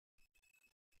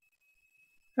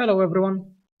Hello everyone.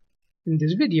 In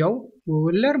this video, we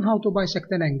will learn how to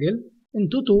bisect an angle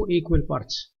into two equal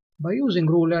parts by using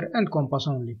ruler and compass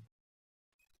only.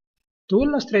 To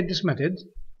illustrate this method,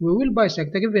 we will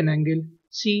bisect a given angle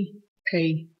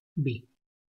CAB.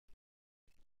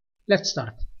 Let's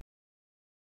start.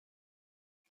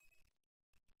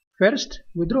 First,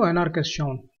 we draw an arc as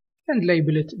shown and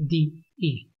label it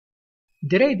DE.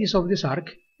 The radius of this arc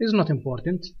is not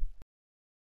important.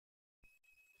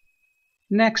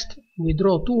 Next, we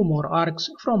draw two more arcs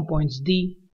from points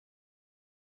D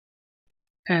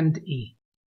and E.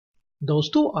 Those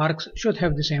two arcs should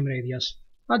have the same radius,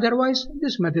 otherwise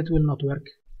this method will not work.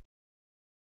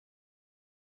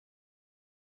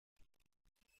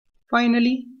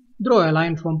 Finally, draw a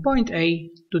line from point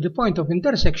A to the point of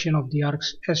intersection of the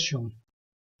arcs as shown.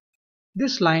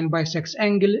 This line bisects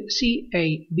angle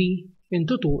CAB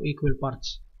into two equal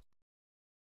parts.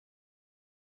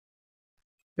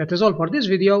 That is all for this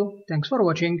video. Thanks for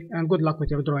watching and good luck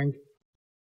with your drawing.